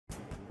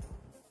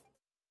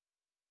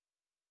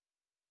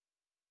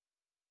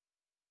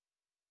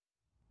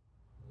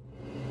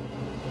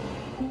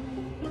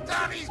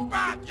Daddy's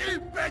back,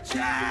 you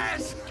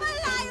bitches!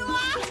 Malayo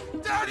ah!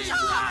 Daddy's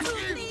back,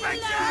 you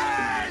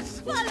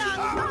bitches!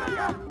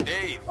 Walang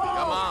Dave,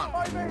 come on.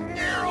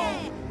 Nero!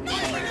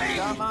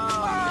 Come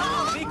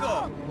on! Nico,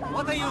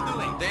 what are you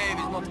doing? Dave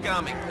is not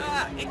coming.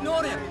 Ah,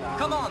 ignore him.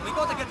 Come on, we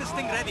gotta get this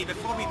thing ready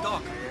before we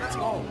dock. Let's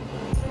go.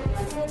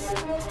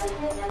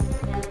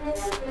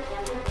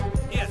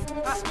 Here,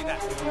 pass me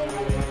that.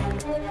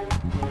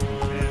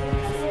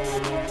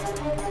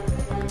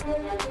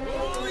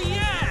 Oh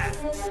yeah!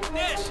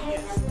 There she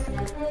is.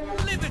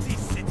 Liberty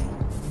City.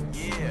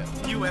 Yeah.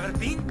 You ever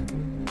been?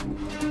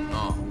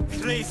 No.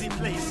 Crazy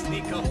place,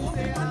 Nico.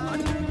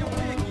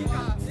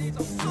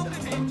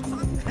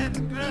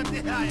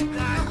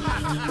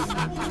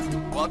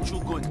 What you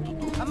going to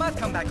do? I might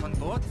come back on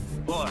board,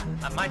 or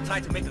I might try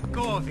to make a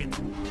go of it.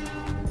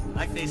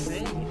 Like they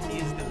say, it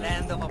is the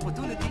land of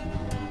opportunity.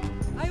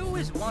 I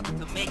always wanted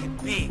to make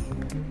it big.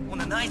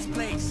 Own a nice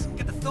place,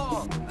 get a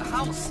dog, a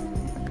house.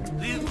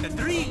 Live the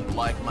dream.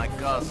 Like my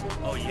cousin.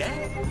 Oh yeah?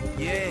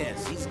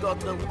 Yes, he's got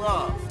the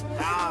love.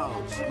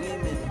 House,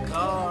 women,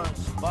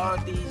 cars,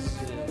 parties.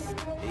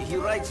 He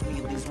writes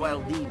me these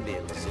wild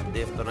emails, and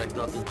after I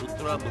got into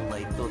trouble,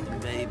 I thought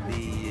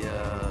maybe,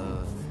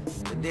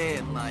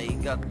 then I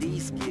got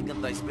this gig,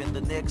 and I spent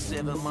the next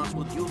 7 months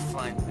with you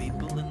fine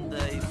people, and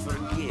I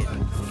forget.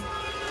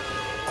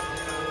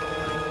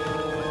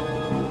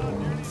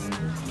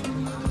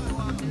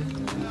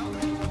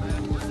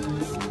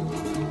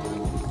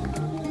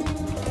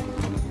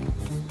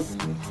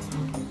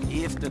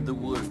 After the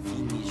war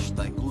finished,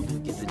 I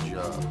couldn't get a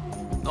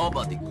job.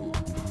 Nobody could.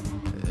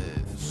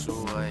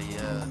 So I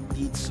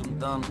did some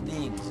dumb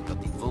things,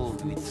 got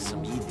involved with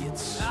some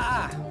idiots.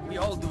 Ah, we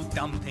all do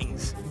dumb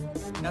things.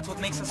 That's what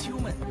makes us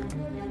human.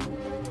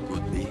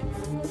 Could be.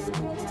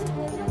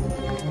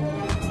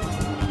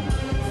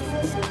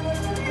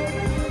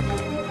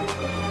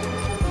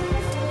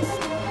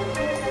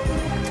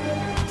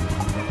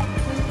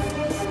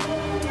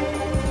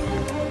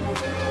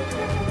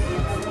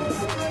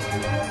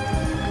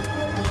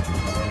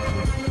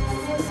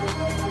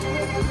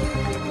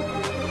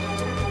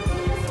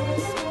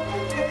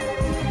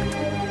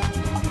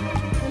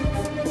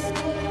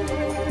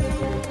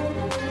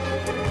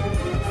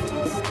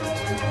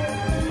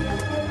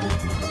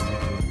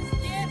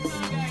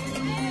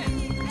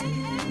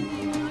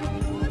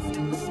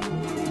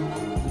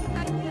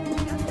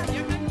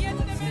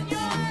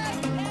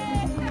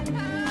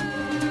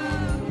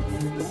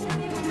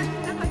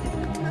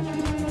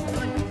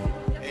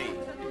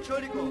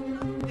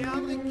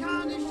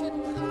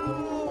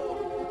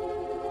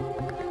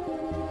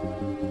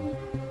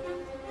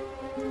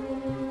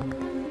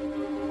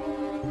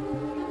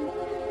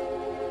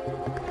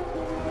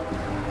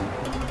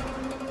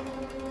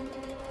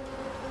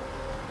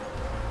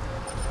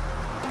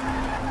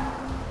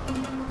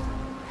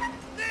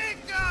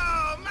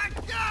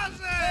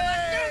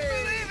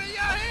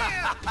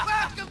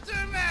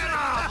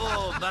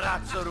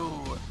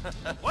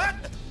 What?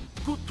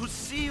 Good to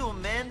see you,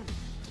 man.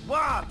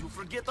 What? You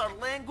forget our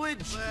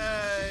language?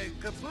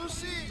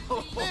 Kapusi?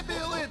 Maybe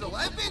a little.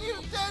 I've been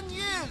here 10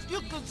 years.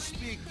 You can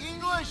speak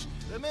English.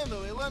 Remember,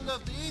 we learned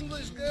off the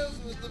English girls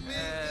with the big...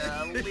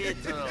 A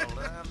little.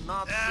 I'm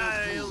not so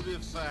good. He'll be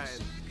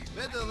fine.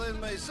 Better than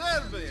my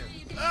Serbian.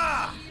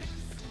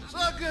 So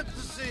good to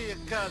see you,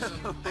 cousin.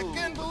 I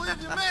can't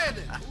believe you made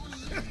it.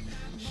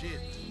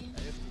 Shit,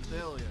 I have to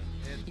tell you.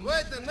 Had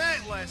quite a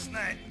night last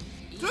night.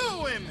 2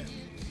 women.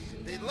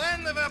 The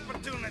land of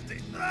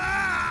opportunity.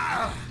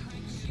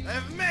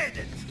 I've made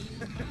it.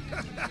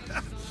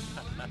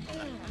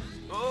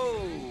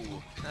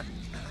 Oh.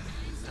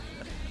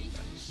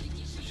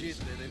 Shit,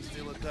 I'm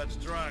still a touch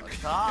drunk.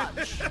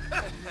 Touch.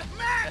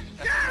 My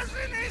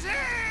cousin is here!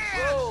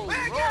 Whoa, We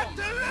got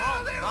to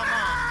rule the Come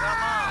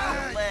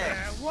on,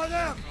 relax.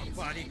 Whatever,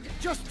 buddy.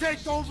 Just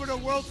take over the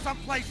world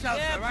someplace else,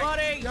 Yeah, all right?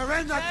 buddy. You're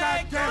in the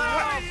goddamn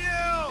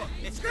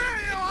Screw you! Screw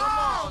you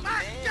all! on,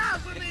 My man.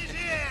 cousin is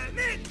here!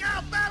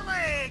 Nico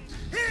Bellic!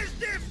 He's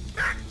the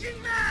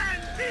fucking man,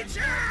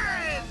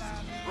 bitches!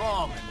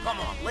 Roman, come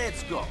on,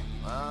 let's go.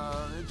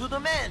 To the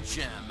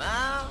mansion,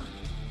 huh?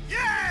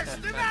 Yes,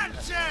 the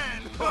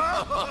mansion!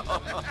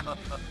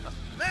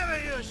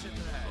 Maybe you should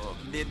try. Oh,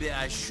 maybe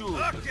I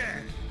should.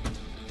 Okay.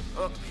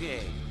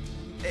 Okay.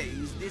 Hey,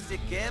 is this a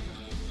cab?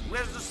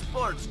 Where's the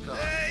sports car?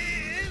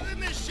 He's in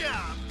the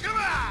shop. Come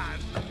on!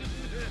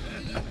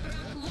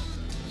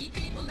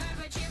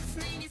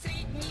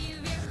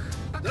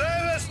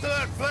 Drive us to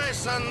our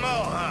place on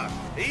Mohawk.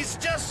 He's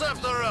just up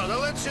the road. I'll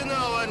let you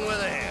know when we're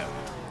there.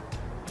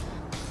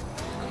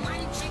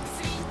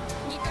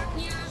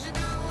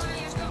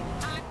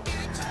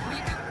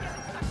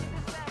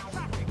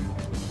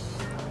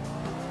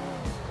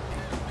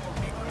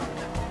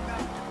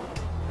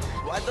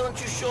 Why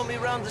don't you show me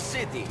around the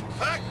city?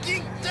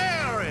 Fucking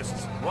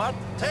terrorists! What?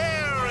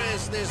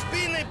 Terrorists! There's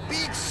been a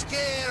big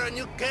scare and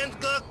you can't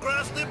go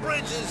across the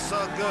bridges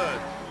so good.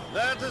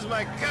 That is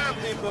my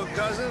county book,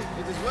 cousin.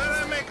 It is where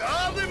I make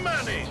all the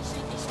money.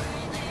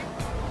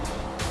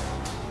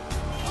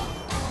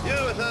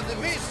 You without the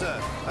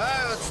visa.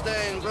 I would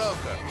stay in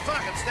broker.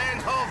 Fucking stay in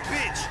Hove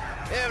Beach.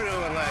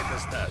 Everyone like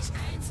us does.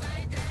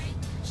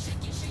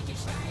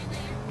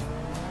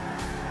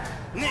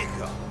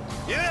 Nico,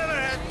 you ever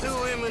had two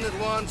women at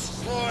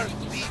once? Or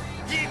the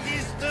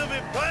titties to be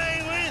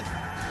playing with?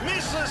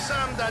 Misle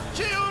sam da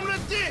će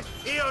umreti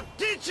I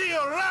otići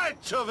right,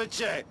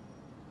 čoveče.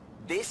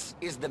 This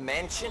is the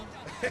mansion?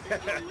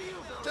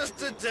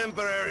 Just a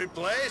temporary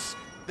place.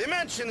 The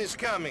mansion is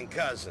coming,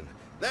 cousin.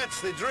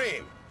 That's the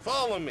dream.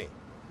 Follow me.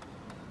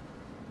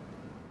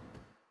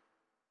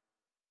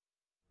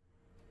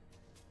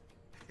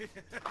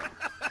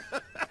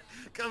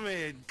 Come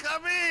in,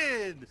 come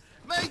in!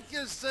 Make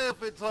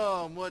yourself at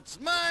home. What's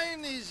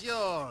mine is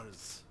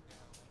yours.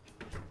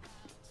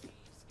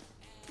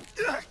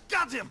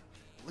 Got him!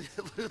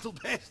 Little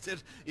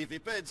bastard. If he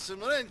paid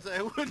some rent,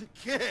 I wouldn't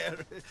care.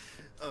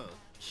 Oh,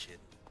 shit.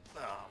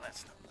 Oh,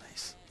 that's not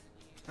nice.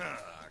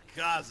 Ah,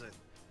 cousin.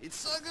 It's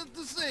so good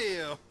to see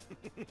you.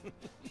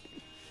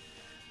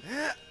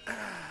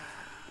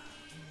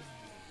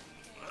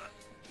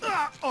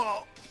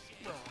 Oh,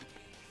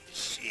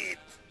 shit.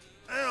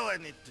 Well, I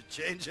need to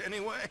change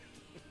anyway.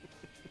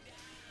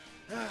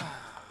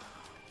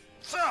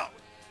 So,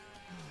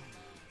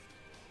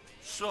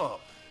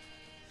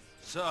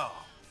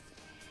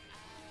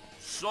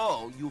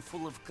 you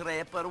full of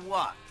crap or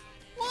what?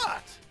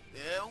 What?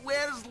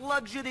 Where's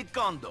luxury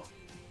condo?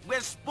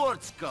 Where's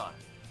sports car?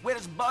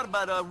 Where's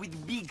Barbara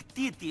with big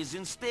titties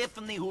and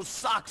Stephanie who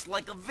sucks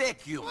like a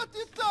vacuum? What are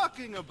you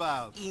talking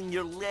about? In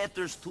your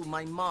letters to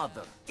my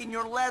mother, in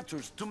your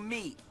letters to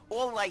me,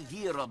 all I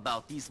hear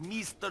about is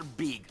Mr.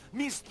 Big,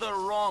 Mr.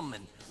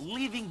 Roman,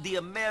 living the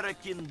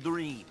American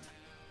dream.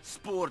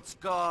 Sports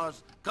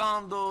cars,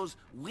 condos,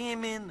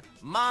 women,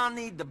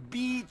 money, the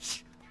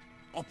beach,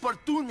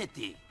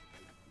 opportunity.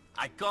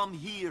 I come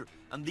here,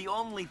 and the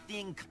only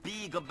thing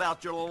big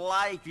about your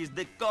life is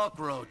the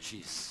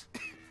cockroaches.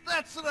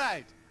 That's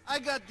right. I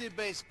got the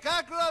best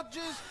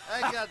cockroaches,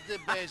 I got the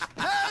best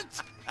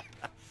dirt.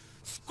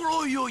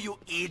 Screw you, you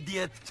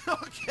idiot!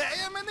 Okay,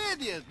 I'm an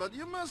idiot, but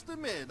you must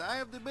admit, I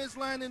have the best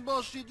line in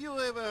bullshit you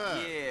ever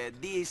heard. Yeah,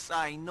 this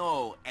I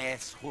know,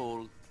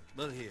 asshole.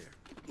 But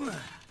here,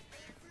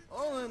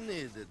 all I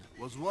needed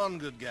was one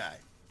good guy.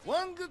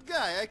 One good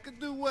guy I could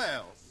do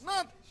well.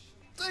 Not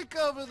take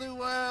over the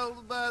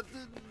world, but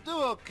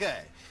do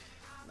okay.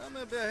 Now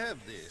maybe I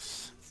have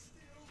this.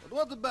 But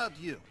what about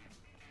you?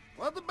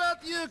 What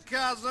about you,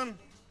 cousin?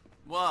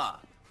 What?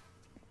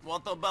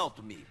 What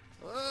about me?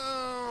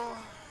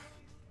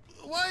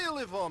 Why you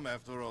live home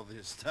after all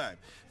this time?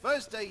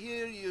 First I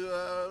hear you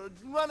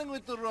running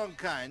with the wrong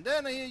kind.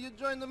 Then I hear you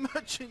join the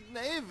merchant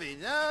navy.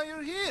 Now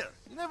you're here.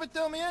 You never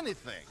tell me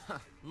anything.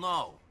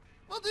 No.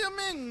 What do you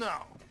mean,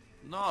 no?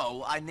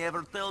 No, I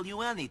never tell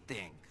you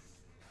anything.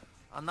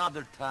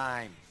 Another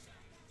time.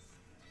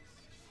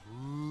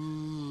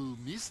 Ooh,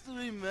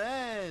 mystery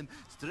man.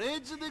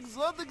 Strange and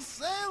exotic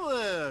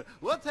sailor.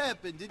 What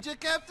happened? Did your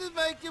captain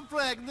make you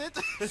pregnant?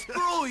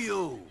 Screw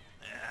you!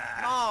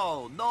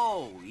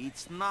 No,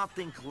 it's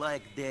nothing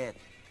like that.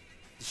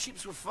 The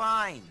ships were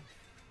fine.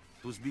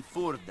 It was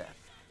before that.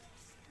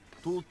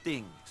 Two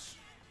things.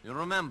 You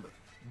remember,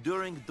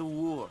 during the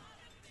war,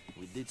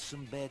 we did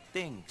some bad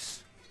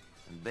things.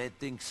 And bad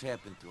things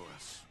happened to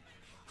us.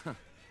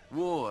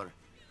 War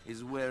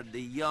is where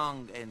the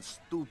young and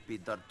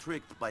stupid are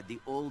tricked by the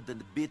old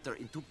and bitter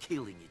into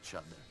killing each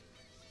other.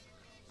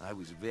 I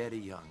was very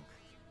young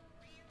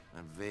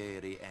and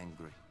very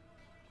angry.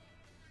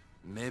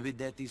 Maybe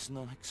that is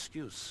no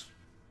excuse.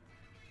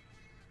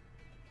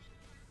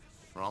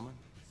 Roman?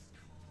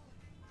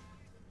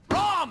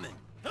 Roman!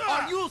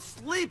 Are you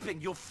sleeping,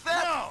 you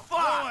fat No, fuck?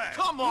 no way.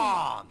 Come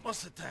on!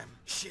 What's the time?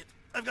 Shit,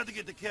 I've got to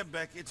get the cab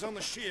back. It's on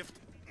the shift.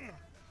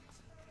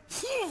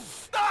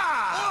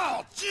 Ah!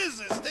 Oh,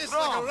 Jesus! Tastes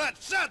Wrong. like a rat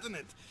shot in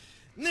it!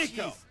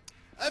 Nico, Jeez.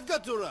 I've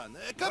got to run.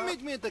 Come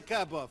meet me at the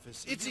cab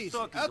office. It's you easy.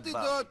 talking Out the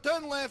about? door,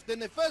 turn left, then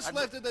the first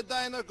left at the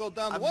diner, go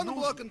down I'm one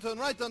losing. block and turn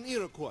right on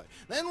Iroquois.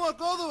 Then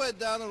walk all the way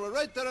down and we're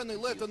right there on the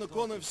left on the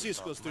corner of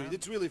Cisco Street.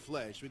 It's really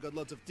flash. We got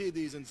lots of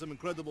TDs and some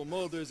incredible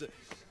motors.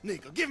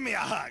 Nico, give me a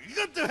hug.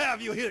 Good to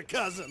have you here,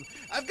 cousin.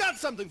 I've got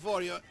something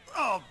for you.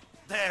 Oh,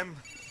 damn.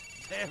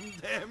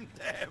 Damn.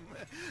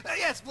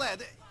 Yes,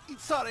 Vlad.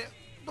 Sorry.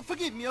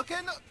 Forgive me, okay?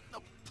 No,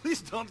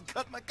 please don't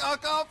cut my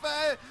cock off.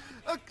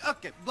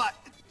 Okay, Vlad.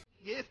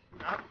 Yes.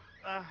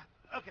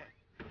 Okay.